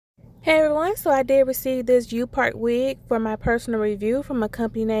Hey everyone, so I did receive this U-PART wig for my personal review from a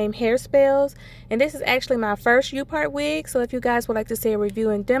company named HAIRSPELLS, and this is actually my first U-PART wig, so if you guys would like to see a review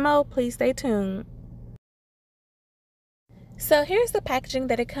and demo, please stay tuned. So here's the packaging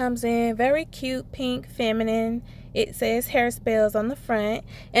that it comes in. Very cute, pink, feminine. It says HAIRSPELLS on the front,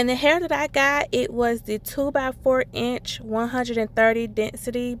 and the hair that I got, it was the 2x4 inch 130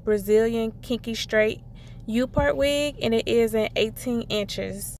 density Brazilian kinky straight U-PART wig, and it is in 18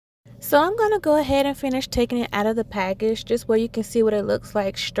 inches. So I'm going to go ahead and finish taking it out of the package just where you can see what it looks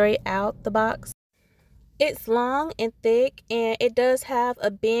like straight out the box. It's long and thick, and it does have a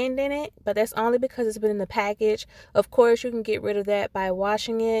bend in it, but that's only because it's been in the package. Of course, you can get rid of that by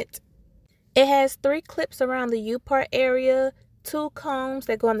washing it. It has 3 clips around the U-part area, 2 combs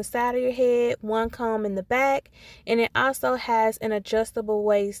that go on the side of your head, 1 comb in the back, and it also has an adjustable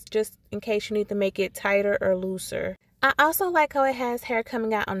waist just in case you need to make it tighter or looser. I also like how it has hair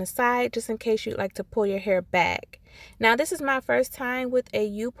coming out on the side just in case you'd like to pull your hair back. Now this is my first time with a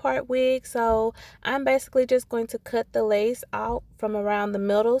U-part wig, so I'm basically just going to cut the lace out from around the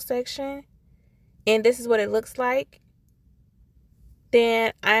middle section, and this is what it looks like.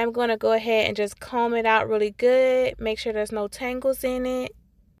 Then I'm going to go ahead and just comb it out really good, make sure there's no tangles in it.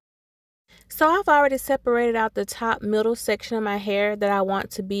 So I've already separated out the top middle section of my hair that I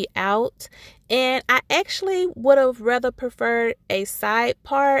want to be out, and I actually would have rather preferred a side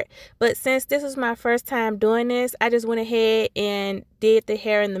part, but since this is my first time doing this, I just went ahead and did the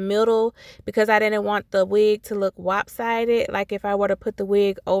hair in the middle because I didn't want the wig to look lopsided, like if I were to put the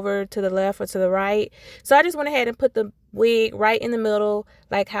wig over to the left or to the right. So I just went ahead and put the wig right in the middle,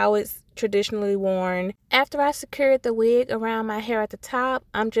 like how it's traditionally worn. After I secured the wig around my hair at the top,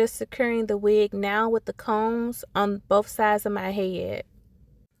 I'm just securing the wig now with the combs on both sides of my head.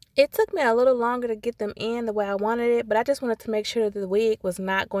 It took me a little longer to get them in the way I wanted it, but I just wanted to make sure that the wig was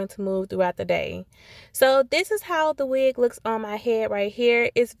not going to move throughout the day. So this is how the wig looks on my head right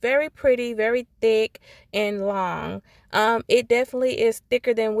here. It's very pretty, very thick and long. It definitely is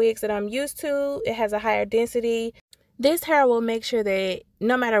thicker than wigs that I'm used to. It has a higher density. This hair will make sure that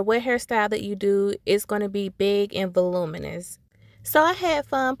no matter what hairstyle that you do, it's going to be big and voluminous. So I had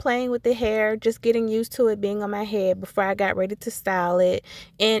fun playing with the hair, just getting used to it being on my head before I got ready to style it.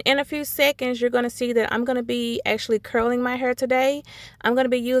 And in a few seconds, you're going to see that I'm going to be actually curling my hair today. I'm going to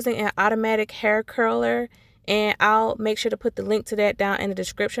be using an automatic hair curler, and I'll make sure to put the link to that down in the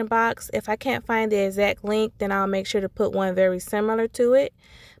description box. If I can't find the exact link, then I'll make sure to put one very similar to it.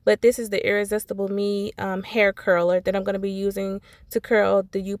 But this is the Irresistible Me hair curler that I'm going to be using to curl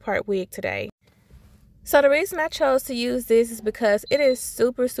the U-part wig today. So the reason I chose to use this is because it is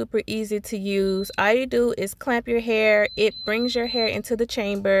super easy to use. All you do is clamp your hair, it brings your hair into the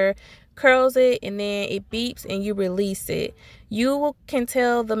chamber, curls it, and then it beeps and you release it. You can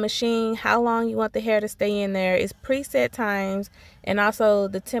tell the machine how long you want the hair to stay in there. It's preset times, and also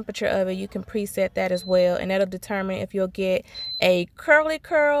the temperature of it, you can preset that as well, and that'll determine if you'll get a curly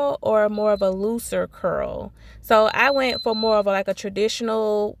curl or more of a looser curl. So I went for more of like a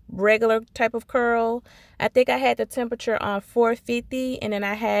traditional regular type of curl. I think I had the temperature on 450, and then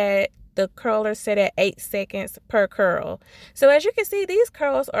I had the curler set at 8 seconds per curl. So as you can see, these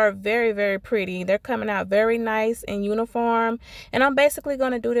curls are very pretty. They're coming out very nice and uniform, and I'm basically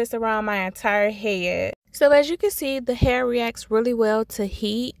going to do this around my entire head. So as you can see, the hair reacts really well to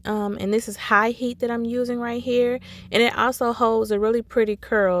heat, and this is high heat that I'm using right here, and it also holds a really pretty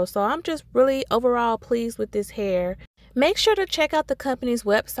curl. So I'm just really overall pleased with this hair. Make sure to check out the company's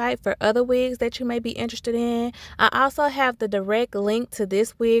website for other wigs that you may be interested in. I also have the direct link to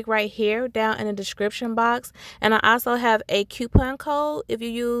this wig right here down in the description box, and I also have a coupon code. If you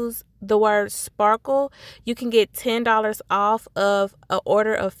use the word sparkle, you can get $10 off of an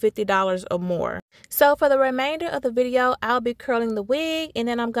order of $50 or more. So for the remainder of the video, I'll be curling the wig, and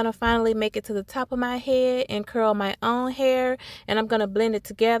then I'm going to finally make it to the top of my head and curl my own hair, and I'm going to blend it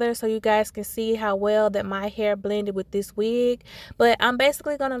together so you guys can see how well that my hair blended with this wig. But I'm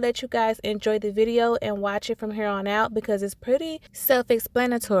basically going to let you guys enjoy the video and watch it from here on out because it's pretty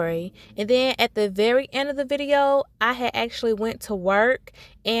self-explanatory. And then at the very end of the video, I had actually went to work,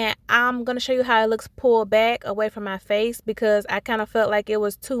 and I'm going to show you how it looks pulled back away from my face because I kind of felt like it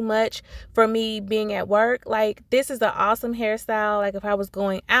was too much for me being at work. Like, this is an awesome hairstyle, like if I was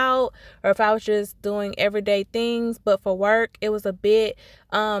going out or if I was just doing everyday things, but for work it was a bit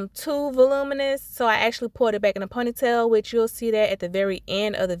too voluminous, so I actually pulled it back in a ponytail, which you'll see that at the very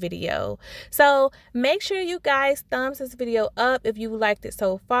end of the video. So make sure you guys thumbs this video up if you liked it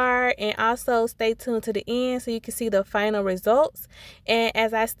so far, and also stay tuned to the end so you can see the final results. And as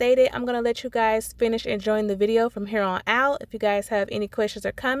as I stated, I'm going to let you guys finish enjoying the video from here on out. If you guys have any questions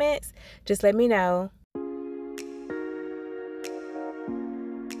or comments, just let me know.